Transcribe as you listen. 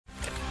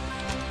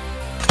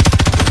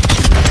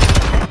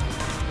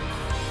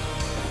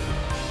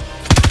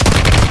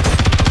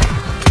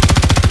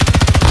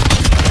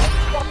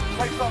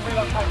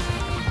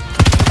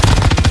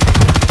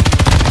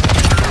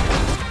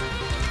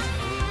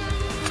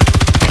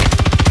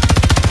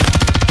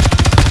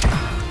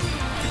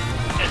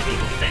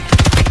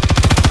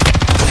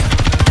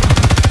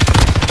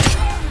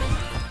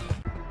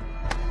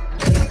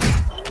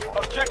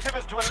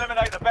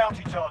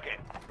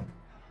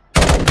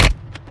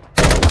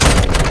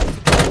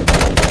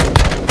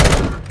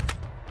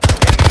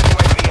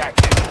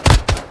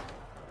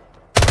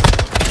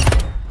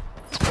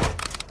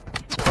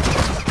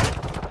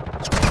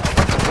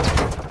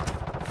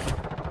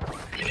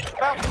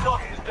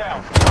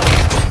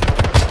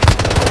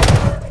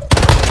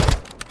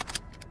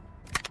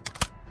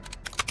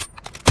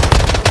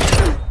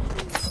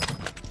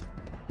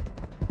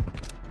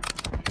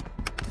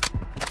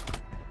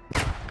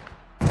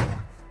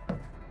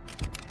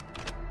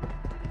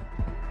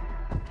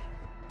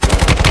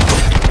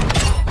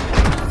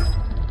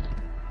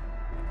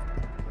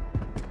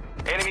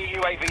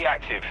UAV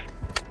active.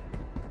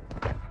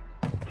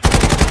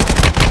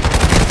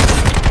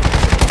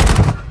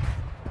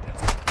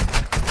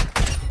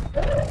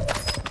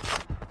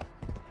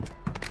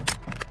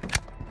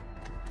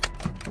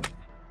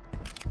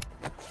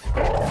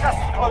 Gas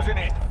is closing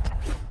in.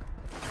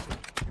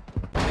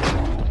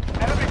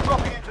 Enemy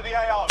dropping into the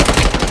AO.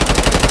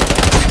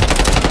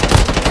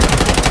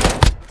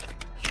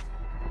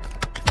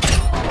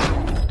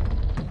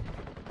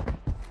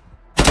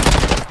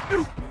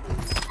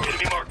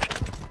 Enemy marked.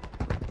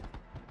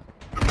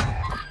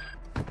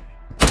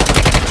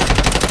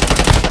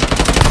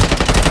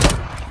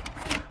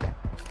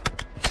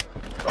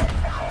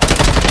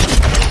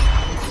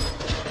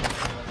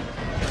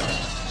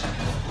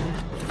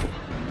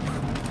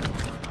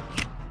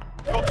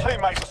 Your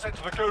teammate was sent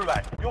to the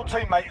gulag. Your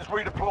teammate is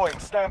redeploying.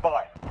 Stand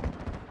by.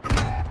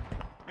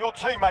 Your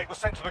teammate was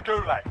sent to the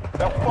gulag.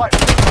 They'll fight.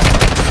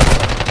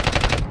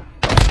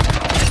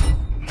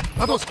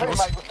 Your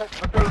teammate was sent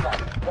to the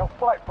gulag. They'll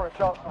fight for a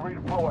chance to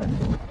redeploy.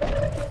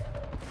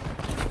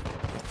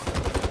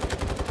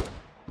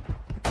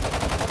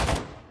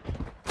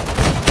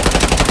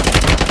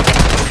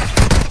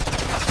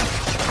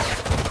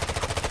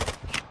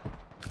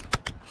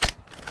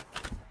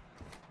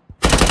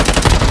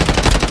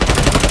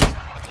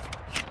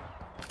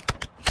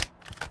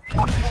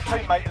 Your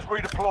teammate is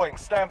redeploying.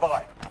 Stand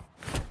by.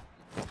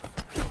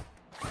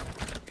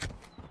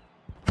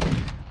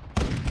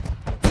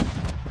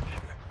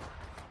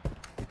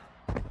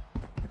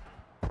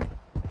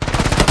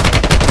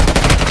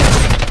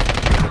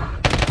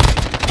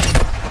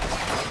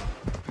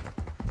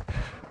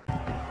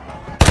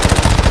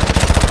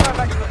 Stand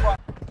back to the front.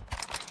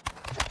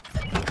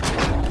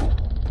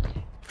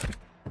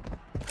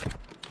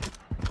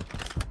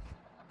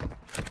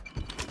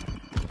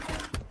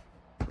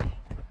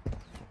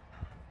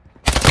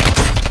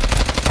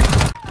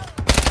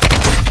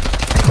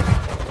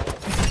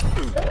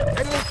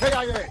 Enemy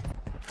KIA.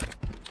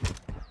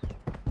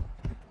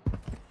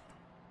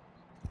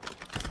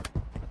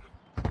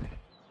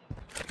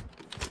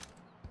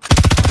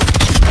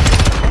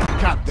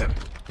 Got them.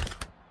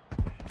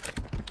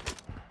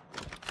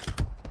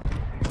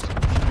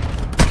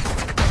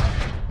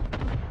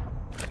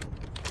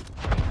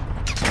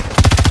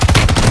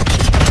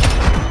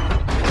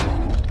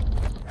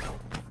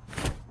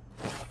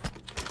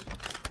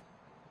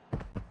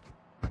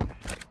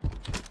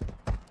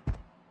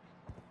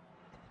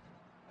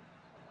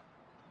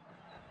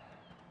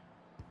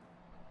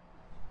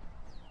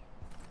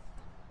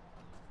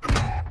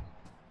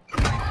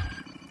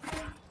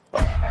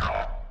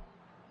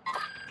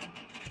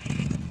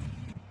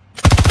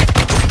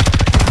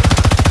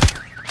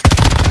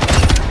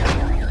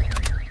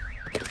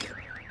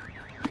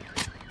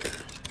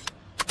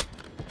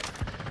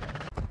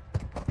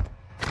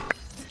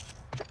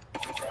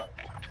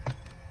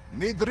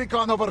 Need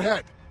recon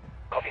overhead.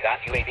 Copy that.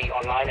 UAV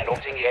online and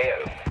orbiting the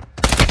AO.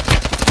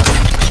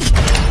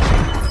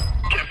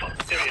 Careful.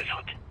 Area is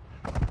hot.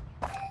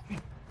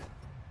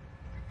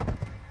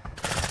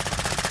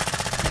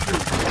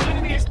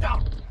 Enemy is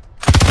down.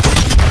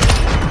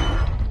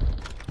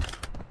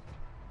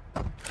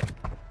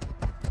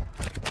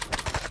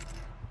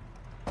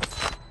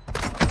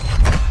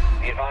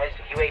 Be advised,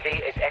 UAV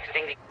is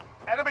exiting the...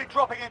 Enemy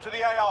dropping into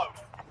the AO.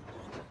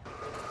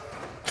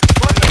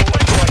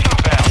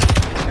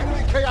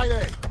 Enemy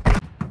KIA.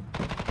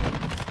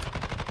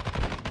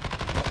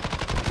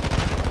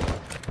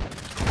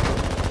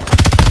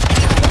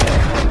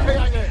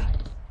 KIA.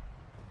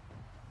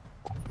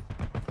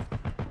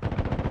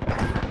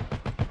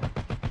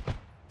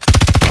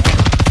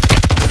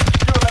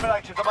 You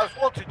eliminated the most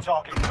wanted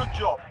target. Good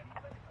job.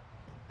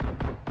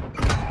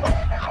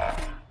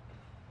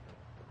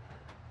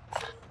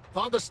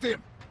 Found the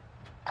stim.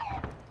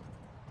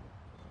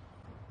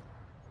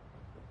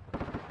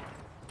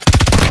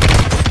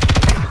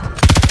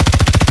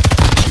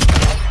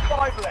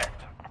 Five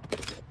left.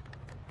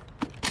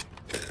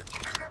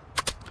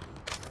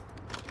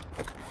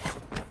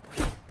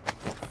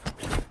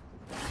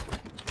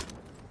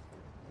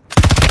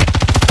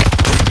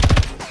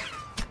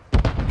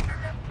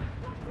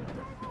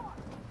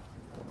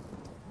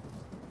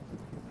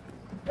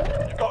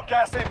 You've got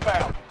gas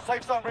inbound.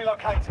 Safe zone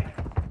relocated.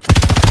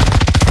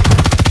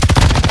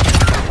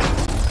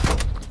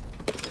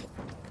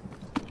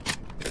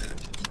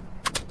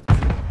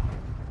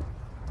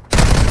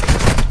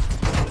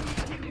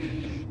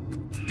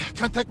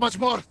 Can't take much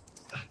more.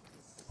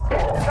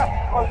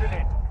 Gas closing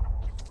in.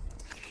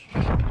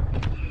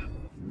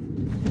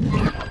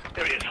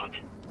 Area is hot.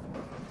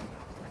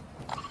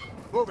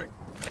 Moving.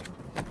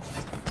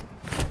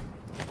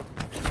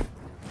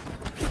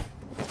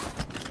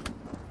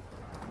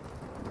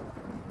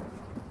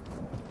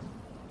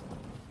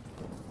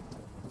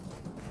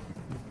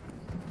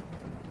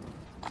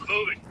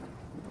 Moving.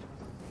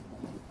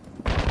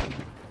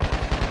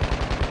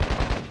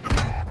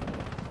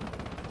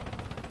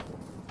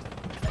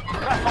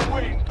 That's a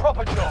win.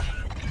 Proper job.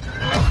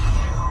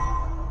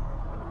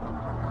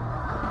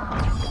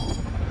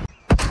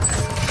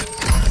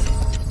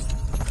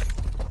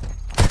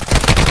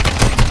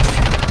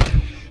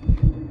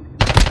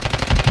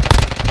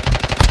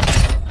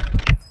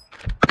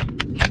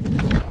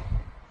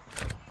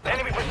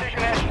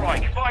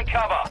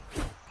 cover.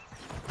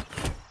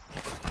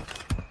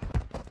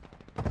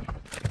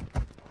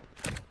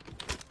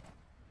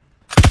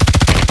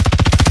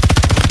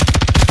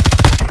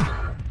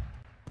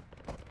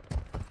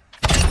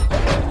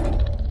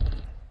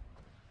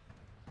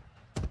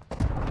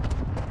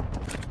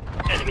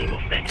 Enemy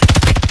movement.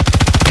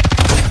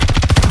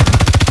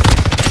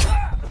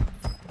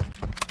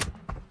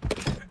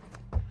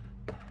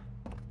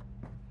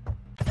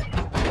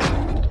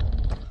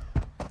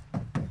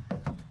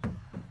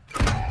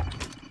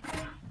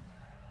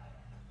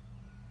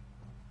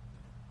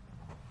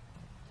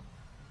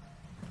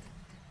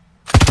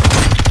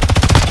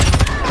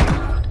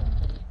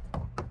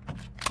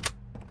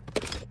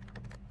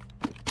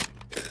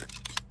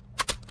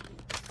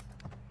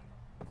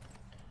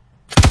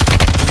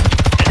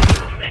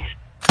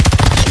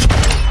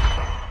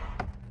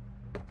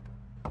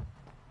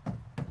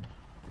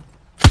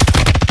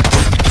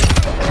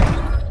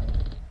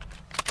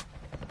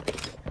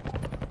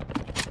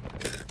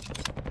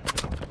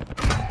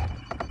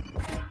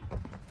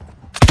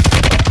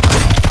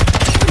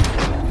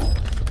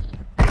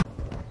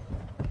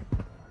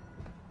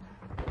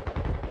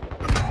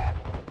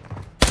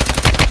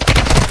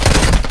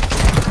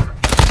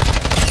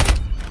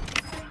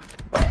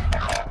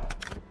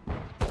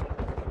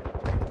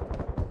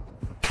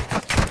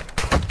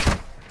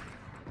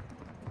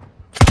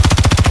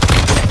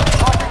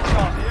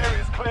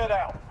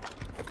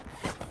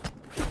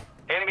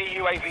 Enemy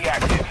UAV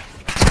active.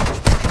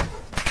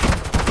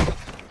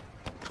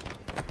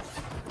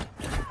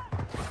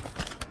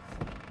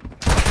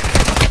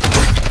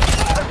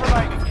 Ten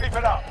remaining, keep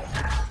it up.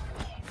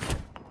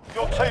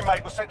 Your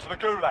teammate was sent to the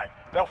gulag.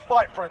 They'll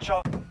fight for a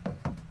chance.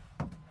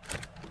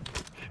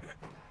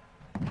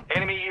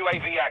 Enemy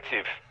UAV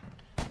active.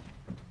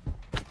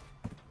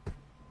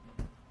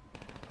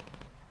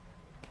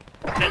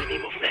 Enemy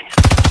movement.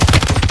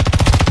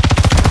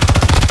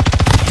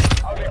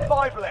 Only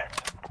 5 left.